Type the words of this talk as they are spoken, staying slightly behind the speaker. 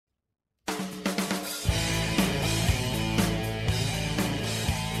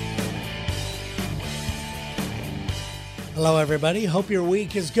Hello, everybody. Hope your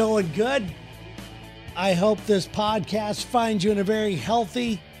week is going good. I hope this podcast finds you in a very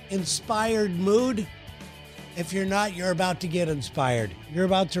healthy, inspired mood. If you're not, you're about to get inspired. You're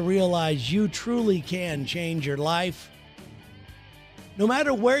about to realize you truly can change your life. No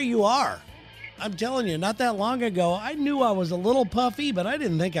matter where you are. I'm telling you, not that long ago, I knew I was a little puffy, but I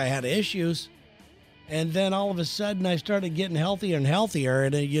didn't think I had issues. And then all of a sudden, I started getting healthier and healthier,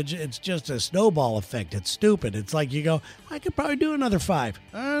 and it's just a snowball effect. It's stupid. It's like you go, I could probably do another 5.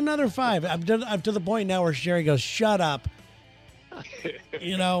 Another 5. I'm to the point now where Sherry goes, shut up.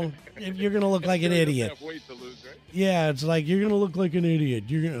 You know, if you're going to look like an idiot. Weight to lose, right? Yeah, it's like, you're going to look like an idiot.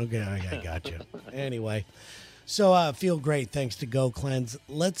 Okay, I got you. Anyway, so feel great thanks to Go Cleanse.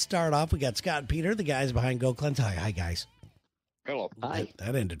 Let's start off. We got Scott and Peter, the guys behind Go Cleanse. Hi, guys. Hello. Hi.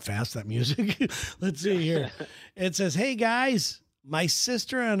 That ended fast, that music. Let's see here. It says, hey, guys, my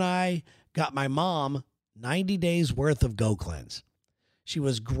sister and I got my mom 90 days worth of Go Cleanse. She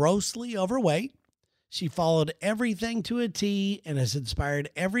was grossly overweight. She followed everything to a T and has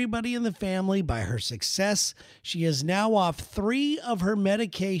inspired everybody in the family by her success. She is now off 3 of her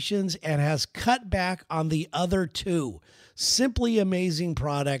medications and has cut back on the other 2. Simply amazing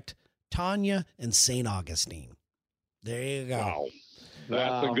product, Tanya and St. Augustine. There you go. Wow.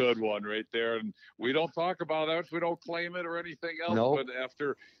 That's a good one right there. And we don't talk about that. We don't claim it or anything else. Nope. But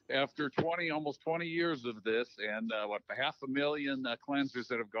after almost 20 years of this and 500,000 cleansers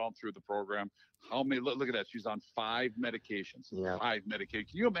that have gone through the program, how many, look at that. She's on 5 medications. Yeah. 5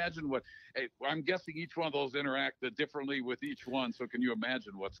 medications. Can you imagine I'm guessing each one of those interact differently with each one. So can you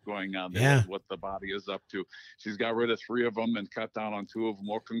imagine what's going on there, Yeah. what the body is up to? She's got rid of 3 of them and cut down on 2 of them.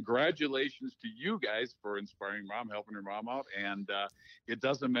 Well, congratulations to you guys for inspiring mom, helping her mom out. And it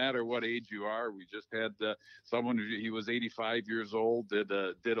doesn't matter what age you are. We just had someone he was 85 years old, did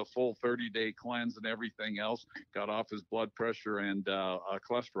a full 30-day cleanse and everything else, got off his blood pressure and a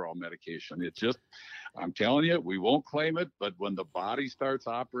cholesterol medication. It just, I'm telling you, we won't claim it, but when the body starts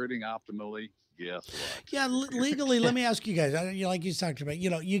operating optimally, guess what? Yeah, legally, let me ask you guys, like you talked about,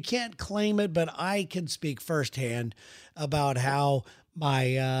 you can't claim it, but I can speak firsthand about how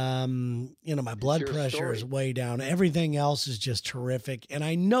my, my blood pressure is way down. Everything else is just terrific. And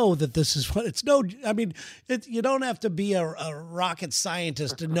I know that this is what you don't have to be a rocket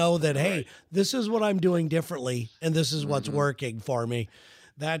scientist to know that, hey, this is what I'm doing differently. And this is what's working for me,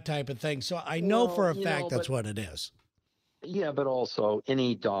 that type of thing. So I know for a fact that's what it is. Yeah, but also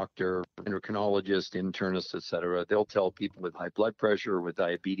any doctor, endocrinologist, internist, et cetera, they'll tell people with high blood pressure or with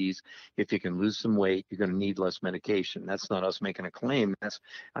diabetes, if you can lose some weight, you're going to need less medication. That's not us making a claim.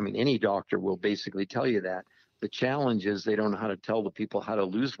 Any doctor will basically tell you that. The challenge is they don't know how to tell the people how to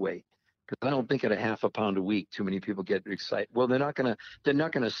lose weight. Because I don't think at a half a pound a week, too many people get excited. Well, they're not going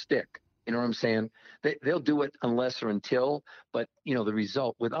to stick. You know what I'm saying? They'll do it unless or until, but the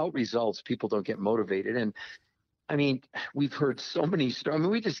result, without results, people don't get motivated. And we've heard so many stories.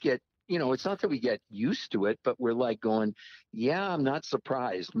 We just get, it's not that we get used to it, but we're like going, yeah, I'm not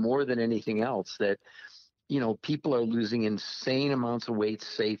surprised more than anything else that, people are losing insane amounts of weight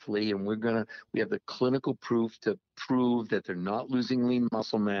safely. And we have the clinical proof to prove that they're not losing lean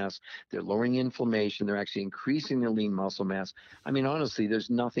muscle mass. They're lowering inflammation. They're actually increasing their lean muscle mass. Honestly, there's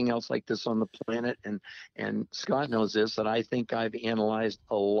nothing else like this on the planet. And Scott knows this, that I think I've analyzed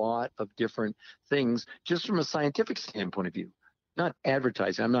a lot of different things just from a scientific standpoint of view. Not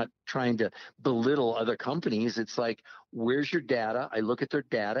advertising. I'm not trying to belittle other companies. It's like, where's your data? I look at their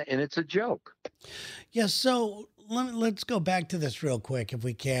data and it's a joke. Yeah. So let's go back to this real quick if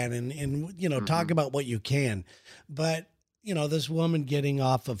we can and talk about what you can. But, this woman getting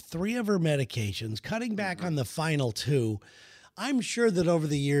off of 3 of her medications, cutting back on the final 2. I'm sure that over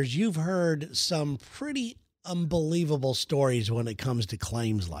the years you've heard some pretty unbelievable stories when it comes to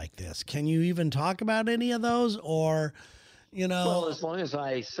claims like this. Can you even talk about any of those or... Well, as long as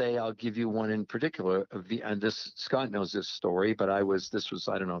I say, I'll give you one in particular. And Scott knows this story, but this was,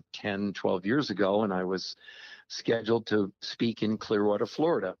 10, 12 years ago. And I was scheduled to speak in Clearwater,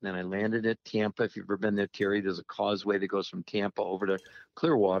 Florida. And I landed at Tampa. If you've ever been there, Terry, there's a causeway that goes from Tampa over to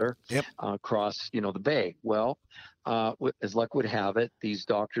Clearwater, across, the bay. Well, as luck would have it, these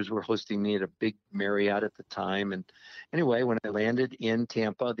doctors were hosting me at a big Marriott at the time. And anyway, when I landed in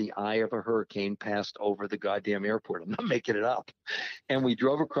Tampa, the eye of a hurricane passed over the goddamn airport. I'm not making it up. And we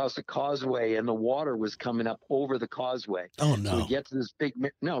drove across the causeway and the water was coming up over the causeway. Oh, no. So we get to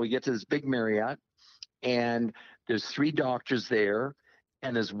this big Marriott and there's 3 doctors there.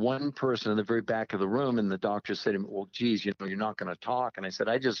 And there's one person in the very back of the room, and the doctor said to me, well, geez, you know, you're not going to talk. And I said,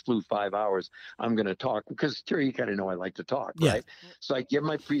 I just flew 5 hours. I'm going to talk because, Terry, you got to know I like to talk, Yeah. right? So I give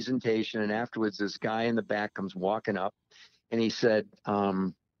my presentation, and afterwards this guy in the back comes walking up, and he said,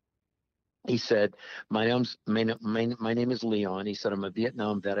 my name is Leon. He said, I'm a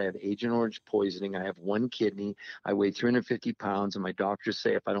Vietnam vet. I have Agent Orange poisoning. I have one kidney. I weigh 350 pounds, and my doctors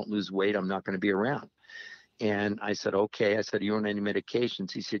say if I don't lose weight, I'm not going to be around. And I said, okay. I said, are you on any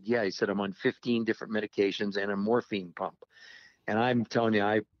medications? He said, yeah. He said, I'm on 15 different medications and a morphine pump. And I'm telling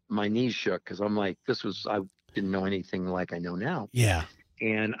you, my knees shook because I'm like, I didn't know anything like I know now. Yeah.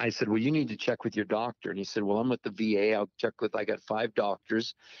 And I said, well, you need to check with your doctor. And he said, well, I'm with the VA. I got 5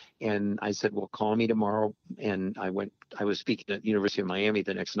 doctors. And I said, well, call me tomorrow. And I was speaking at the University of Miami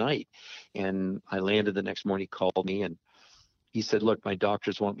the next night. And I landed the next morning, he called me, and he said, look, my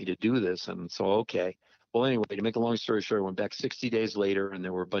doctors want me to do this. And so, okay. Well, anyway, to make a long story short, I went back 60 days later, and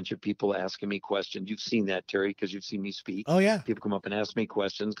there were a bunch of people asking me questions. You've seen that, Terry, because you've seen me speak. Oh, yeah. People come up and ask me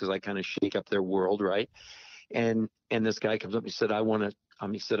questions because I kind of shake up their world, right? And this guy comes up and he said,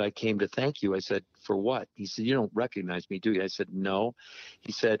 he said, I came to thank you. I said, for what? He said, you don't recognize me, do you? I said, no.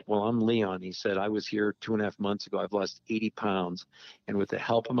 He said, well, I'm Leon. He said, I was here 2.5 months ago. I've lost 80 pounds. And with the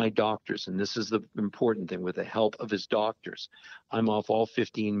help of my doctors, and this is the important thing, with the help of his doctors, I'm off all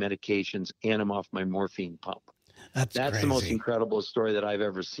 15 medications and I'm off my morphine pump. That's crazy. The most incredible story that I've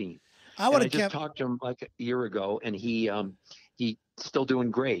ever seen. I just talked to him like a year ago, and he's still doing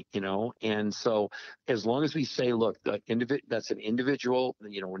great, you know. And so as long as we say, look, that's an individual,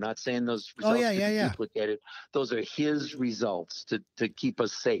 you know, we're not saying those results can be duplicated. Those are his results to keep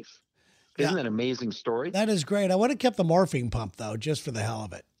us safe. Isn't that an amazing story? That is great. I would have kept the morphine pump, though, just for the hell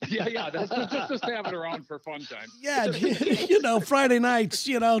of it. Yeah. That's just to have it around for fun time. Yeah, you know, Friday nights,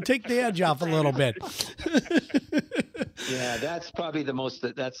 you know, take the edge off a little bit. Yeah, that's probably the most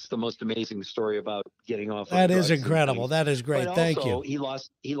amazing story about getting off. That is incredible. That is great. But Thank also, you.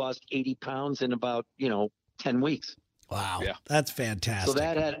 He lost 80 pounds in about 10 weeks. Wow. Yeah. That's fantastic. So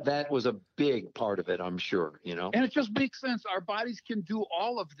that was a big part of it, I'm sure, you know. And it just makes sense. Our bodies can do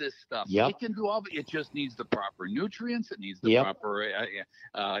all of this stuff. Yep. It can do all of it. It just needs the proper nutrients. It needs the proper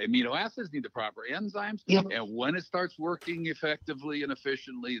amino acids, need the proper enzymes. Yep. And when it starts working effectively and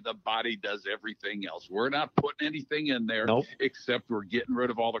efficiently, the body does everything else. We're not putting anything in there except we're getting rid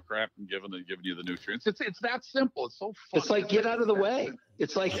of all the crap and giving you the nutrients. It's that simple. It's so fun. It's like get out of the way.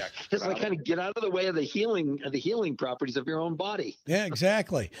 It's like kind of get out of the way of the healing properties of your own body. Yeah,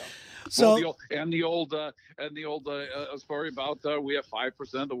 exactly. So the old story about we have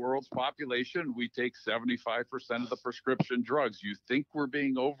 5% of the world's population. We take 75% of the prescription drugs. You think we're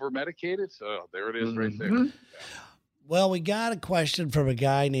being over medicated? So there it is, right there. Well, we got a question from a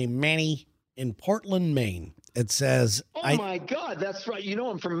guy named Manny in Portland, Maine. It says, "Oh my God, that's right. You know,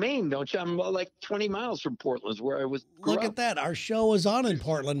 I'm from Maine, don't you? I'm like 20 miles from Portland, is where I was. Look at that. Our show was on in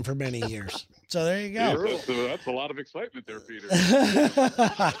Portland for many years. So there you go. Yeah, that's a lot of excitement there, Peter.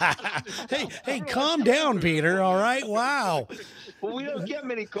 hey, calm down, Peter. All right. Wow. Well, we don't get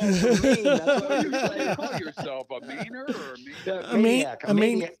many calls from Maine. That's why you call yourself a Mainer or a maniac. A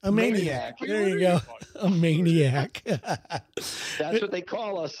maniac. There you go. A maniac. That's what they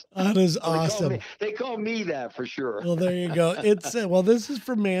call us. That is awesome. They call me that for sure. Well, there you go. It's this is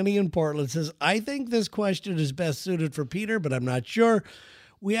from Manny in Portland. It says, I think this question is best suited for Peter, but I'm not sure.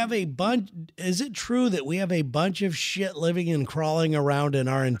 We have a bunch. Is it true that we have a bunch of shit living and crawling around in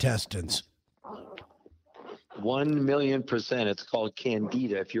our intestines? 1,000,000%. It's called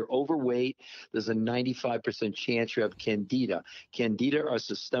candida. If you're overweight, there's a 95% chance you have candida. Candida are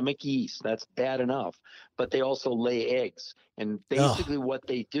systemic yeast. That's bad enough, but they also lay eggs. And basically what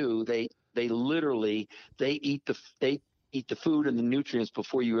they do, they literally eat the food and the nutrients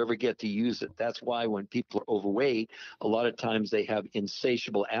before you ever get to use it. That's why when people are overweight, a lot of times they have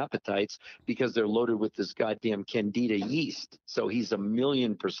insatiable appetites because they're loaded with this goddamn candida yeast. So he's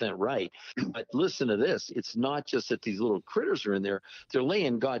 1,000,000% right. But listen to this. It's not just that these little critters are in there. They're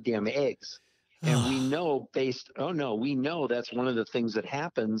laying goddamn eggs. And we know that's one of the things that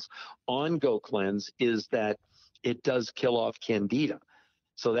happens on Go Cleanse is that it does kill off candida.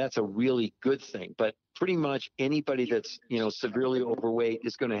 So that's a really good thing. But pretty much anybody that's, severely overweight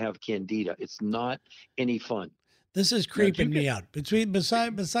is going to have candida. It's not any fun. This is creeping me out.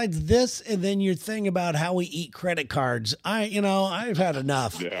 Besides this and then your thing about how we eat credit cards, I've had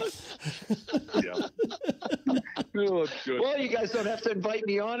enough. Yeah. Oh, that's good. Well, you guys don't have to invite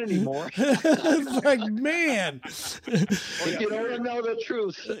me on anymore. It's like, man. If you don't want to know the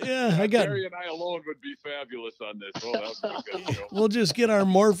truth. Yeah, I got. Terry and I alone would be fabulous on this. Oh, that would be a good show. We'll just get our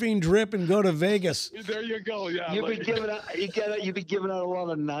morphine drip and go to Vegas. There you go. Yeah. You've been giving out. You've been giving out a lot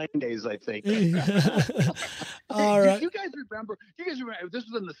of 9 days, I think. All right. Do you guys remember? This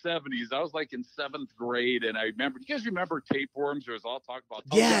was in the 70s. I was like in 7th grade, and I remember. Do you guys remember tapeworms? There was all talk about.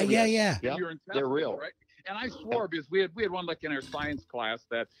 Yeah. Yep, You're in they're real, right? And I swore because we had one like in our science class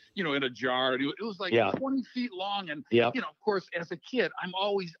that in a jar. It was like 20 feet long, and of course, as a kid, I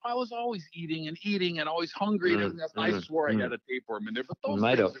was always eating and always hungry, and I swore I had a tapeworm in there. But those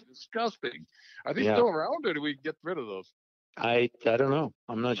things are disgusting. Are they still around, or do we get rid of those? I don't know.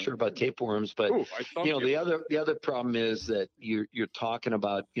 I'm not sure about tapeworms, but the other problem is that you're talking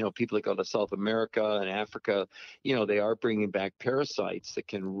about people that go to South America and Africa. They are bringing back parasites that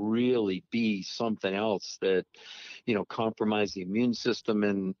can really be something else that compromise the immune system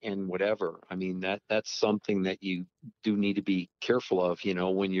and whatever. I mean that's something that you do need to be careful of.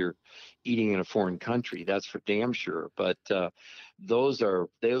 When you're eating in a foreign country, that's for damn sure. But those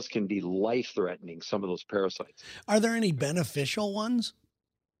can be life-threatening, some of those parasites. Are there any beneficial ones?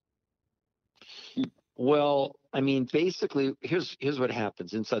 Well, I mean, basically, here's what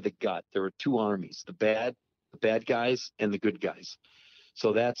happens inside the gut. There are two armies: the bad guys and the good guys.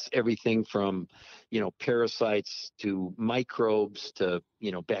 So that's everything from, parasites to microbes to,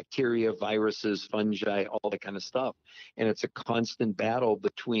 bacteria, viruses, fungi, all that kind of stuff. And it's a constant battle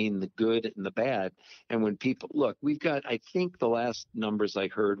between the good and the bad. And when people look, we've got, I think the last numbers I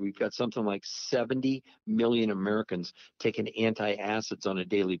heard, we've got something like 70 million Americans taking antacids on a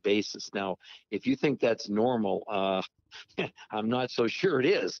daily basis. Now, if you think that's normal, I'm not so sure it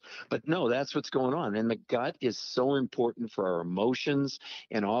is, but no, that's what's going on. And the gut is so important for our emotions.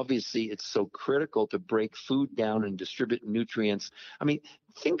 And obviously it's so critical to break food down and distribute nutrients. I mean,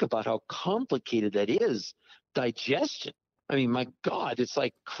 think about how complicated that is. Digestion. I mean, my God, it's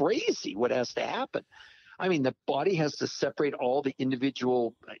like crazy what has to happen. I mean, the body has to separate all the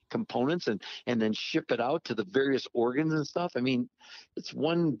individual components and then ship it out to the various organs and stuff. I mean, it's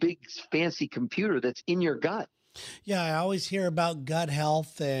one big fancy computer that's in your gut. Yeah, I always hear about gut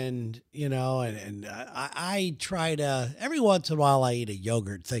health and I try to, every once in a while I eat a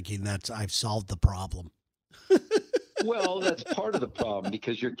yogurt thinking I've solved the problem. Well, that's part of the problem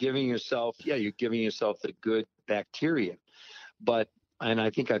because you're giving yourself the good bacteria. And I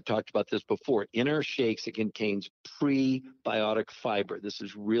think I've talked about this before. In our shakes, it contains prebiotic fiber. This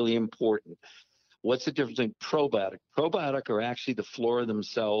is really important. What's the difference between probiotic? Probiotic are actually the flora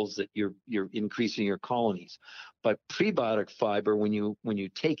themselves that you're increasing your colonies. But prebiotic fiber, when you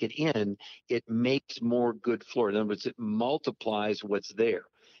take it in, it makes more good flora. In other words, it multiplies what's there.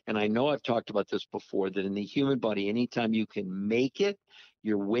 And I know I've talked about this before, that in the human body, anytime you can make it,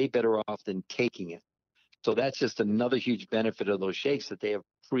 you're way better off than taking it. So that's just another huge benefit of those shakes, that they have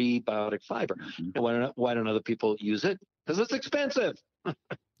prebiotic fiber. And why don't other people use it? Because it's expensive.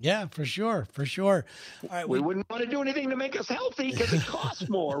 Yeah, for sure. For sure. All right, we wouldn't want to do anything to make us healthy because it costs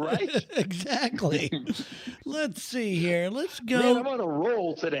more, right? Exactly. Let's see here. Let's go. Man, I'm on a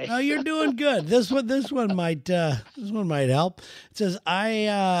roll today. Oh, you're doing good. This one might help. It says, I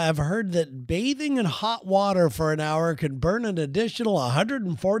have heard that bathing in hot water for an hour can burn an additional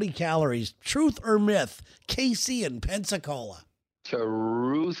 140 calories. Truth or myth? Casey in Pensacola.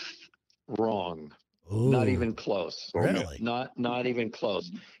 Truth, wrong. Ooh, not even close. Really? Not even close.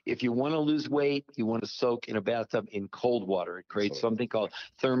 If you want to lose weight, you want to soak in a bathtub in cold water. It creates something called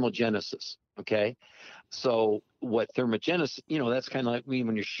thermogenesis. Okay. So what thermogenesis, that's kind of like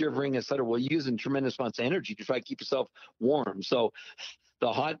when you're shivering, et cetera. Well, you're using tremendous amounts of energy to try to keep yourself warm. So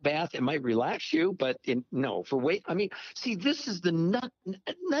the hot bath, it might relax you, but for weight. I mean, see, this is the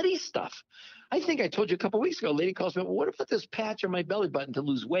nutty stuff. I think I told you a couple of weeks ago, a lady calls me, well, what about this patch on my belly button to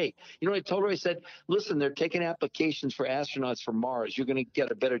lose weight? You know what I told her? I said, listen, they're taking applications for astronauts for Mars. You're going to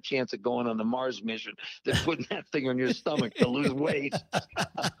get a better chance of going on the Mars mission than putting that thing on your stomach to lose weight.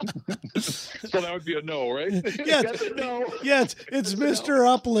 So that would be a no, right? Yeah, That's a no. Yeah, it's Mr.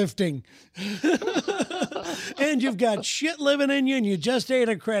 Uplifting. And you've got shit living in you and you just ate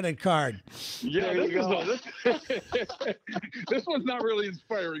a credit card. Yeah, this one's not really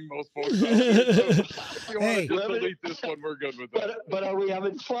inspiring most folks. If you want to just delete this one, we're good with that. But are we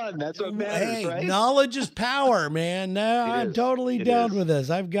having fun? That's what matters, right? Knowledge is power, man. No, I'm totally down with this.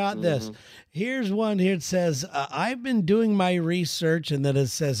 I've got this. Here's one here. It says, I've been doing my research, and then it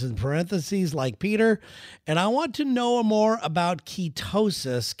says in parentheses, like Peter, and I want to know more about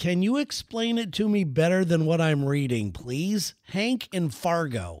ketosis. Can you explain it to me better than what I'm reading, please? Hank in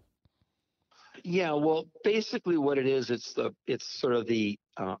Fargo. Yeah, well, basically what it is, it's sort of the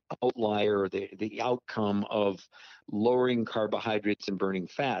outlier, or the outcome of lowering carbohydrates and burning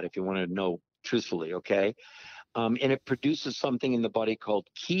fat, if you want to know truthfully, okay? And it produces something in the body called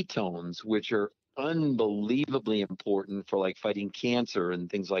ketones, which are unbelievably important for like fighting cancer and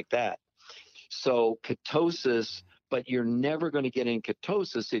things like that. So ketosis, but you're never going to get in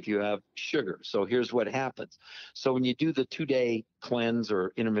ketosis if you have sugar. So here's what happens. So when you do the 2-day cleanse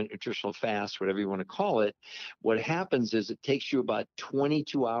or intermittent nutritional fast, whatever you want to call it, what happens is it takes you about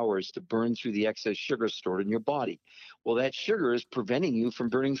 22 hours to burn through the excess sugar stored in your body. Well, that sugar is preventing you from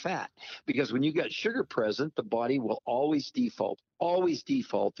burning fat, because when you got sugar present, the body will always default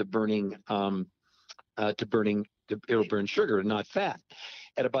to burning it'll burn sugar and not fat.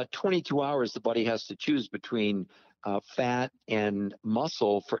 At about 22 hours, the body has to choose between fat and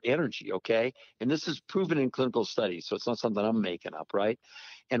muscle for energy, okay? And this is proven in clinical studies, so it's not something I'm making up, right?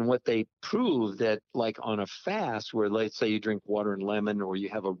 And what they prove that, like on a fast, where let's say you drink water and lemon, or you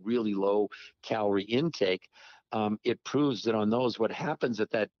have a really low calorie intake, it proves that on those, what happens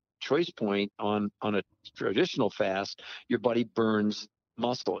at that choice point on a traditional fast, your body burns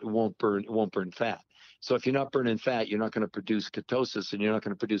muscle. It won't burn fat. So if you're not burning fat, you're not going to produce ketosis, and you're not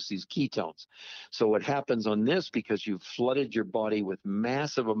going to produce these ketones. So what happens on this, because you've flooded your body with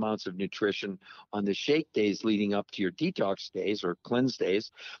massive amounts of nutrition on the shake days leading up to your detox days or cleanse days,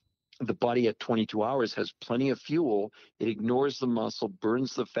 the body at 22 hours has plenty of fuel. It ignores the muscle,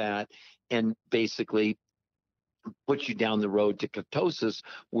 burns the fat, and basically puts you down the road to ketosis,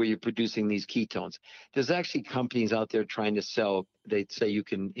 where you're producing these ketones. There's actually companies out there trying to sell, they say you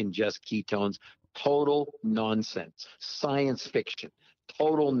can ingest ketones. Total nonsense. Science fiction.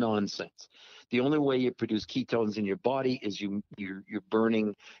 Total nonsense. The only way you produce ketones in your body is you're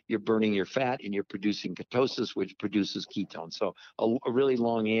burning your fat, and you're producing ketosis, which produces ketones. So a really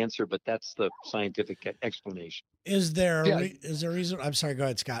long answer, but that's the scientific explanation. Is there a reason? I'm sorry. Go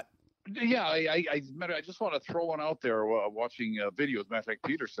ahead, Scott. Yeah, I just want to throw one out there. Watching videos, matter of fact,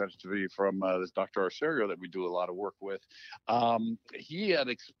 Peter sent it to me from this Dr. Arserio that we do a lot of work with. He had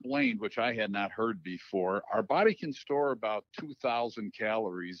explained, which I had not heard before, our body can store about 2,000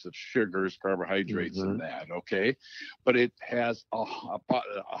 calories of sugars, carbohydrates, in that. Okay, but it has about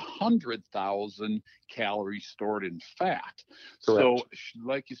 100,000 calories stored in fat. Correct. So,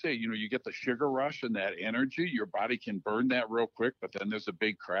 like you say, you get the sugar rush and that energy. Your body can burn that real quick, but then there's a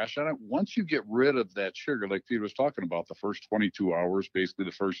big crash on it. Once you get rid of that sugar, like Peter was talking about, the first 22 hours, basically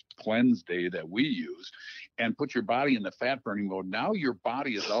the first cleanse day that we use, and put your body in the fat burning mode, now your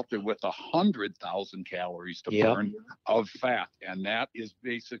body is out there with 100,000 calories to burn of fat. And that is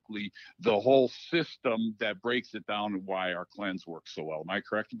basically the whole system that breaks it down, and why our cleanse works so well. Am I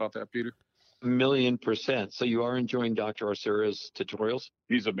correct about that, Peter? 1,000,000%. So you are enjoying Dr. Arserio's tutorials?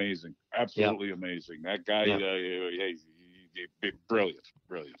 He's amazing. Absolutely amazing. That guy, brilliant.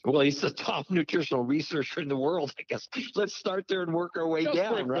 Well, he's the top nutritional researcher in the world, I guess. Let's start there and work our way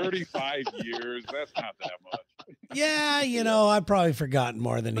down, for 35 years. That's not that much. Yeah, I've probably forgotten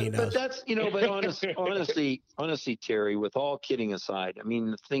more than he knows. But that's, but honestly, Terry, with all kidding aside, I mean,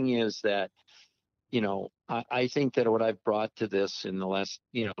 the thing is that, I think that what I've brought to this in the last,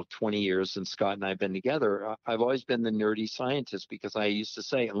 20 years since Scott and I have been together, I've always been the nerdy scientist, because I used to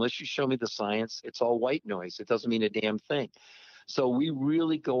say, unless you show me the science, it's all white noise. It doesn't mean a damn thing. So we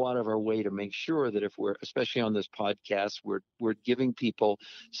really go out of our way to make sure that if we're, especially on this podcast, we're giving people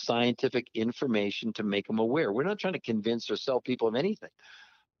scientific information to make them aware. We're not trying to convince or sell people of anything.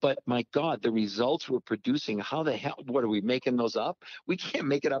 But my God, the results we're producing, how the hell, what are we making those up? We can't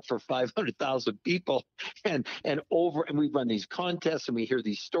make it up for 500,000 people. And we run these contests, and we hear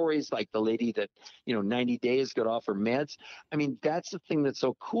these stories like the lady that, 90 days got off her meds. I mean, that's the thing that's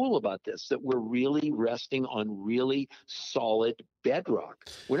so cool about this, that we're really resting on really solid bedrock.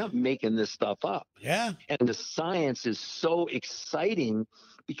 We're not making this stuff up. Yeah. And the science is so exciting,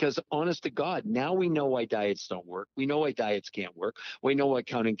 because honest to God, now we know why diets don't work. We know why diets can't work. We know why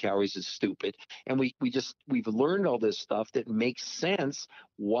counting calories is stupid. And we've learned all this stuff that makes sense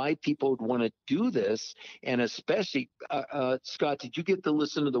why people would want to do this. And especially, Scott, did you get to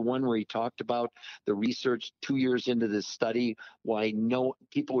listen to the one where he talked about the research 2 years into this study, why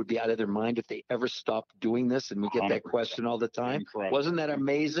people would be out of their mind if they ever stopped doing this? And we get that question all the time. Incredible. Wasn't that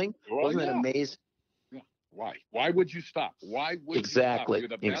amazing? Well, Wasn't that amazing? Why? Why would you stop? Why would you stop? You're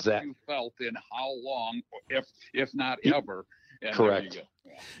the best you felt in how long, if not ever. And correct.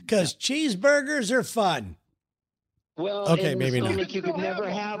 Because cheeseburgers are fun. Well, okay, maybe not. You could never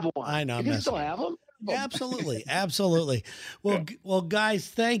have one. I know. You can still have them. Absolutely. Absolutely. Well, guys,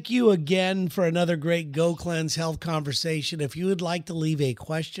 thank you again for another great Go Cleanse health conversation. If you would like to leave a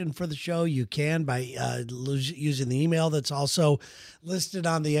question for the show, you can by using the email that's also listed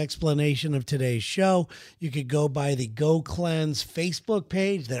on the explanation of today's show. You could go by the Go Cleanse Facebook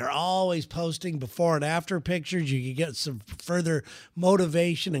page. They're always posting before and after pictures. You could get some further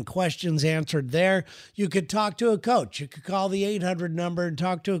motivation and questions answered there. You could talk to a coach. You could call the 800 number and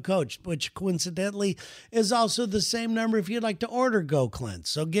talk to a coach, which coincidentally is also the same number if you'd like to order Go Cleanse.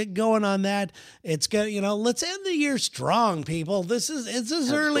 So get going on that. It's good. Let's end the year strong, people. It's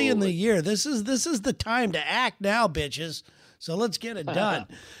early in the year. This is the time to act now, bitches. So let's get it done.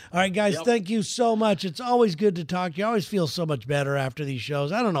 All right, guys, Thank you so much. It's always good to talk to you. I always feel so much better after these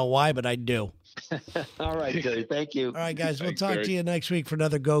shows. I don't know why, but I do. All right, Terry. Thank you. All right, guys, we'll talk to you next week for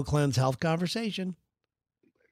another Go Cleanse health conversation.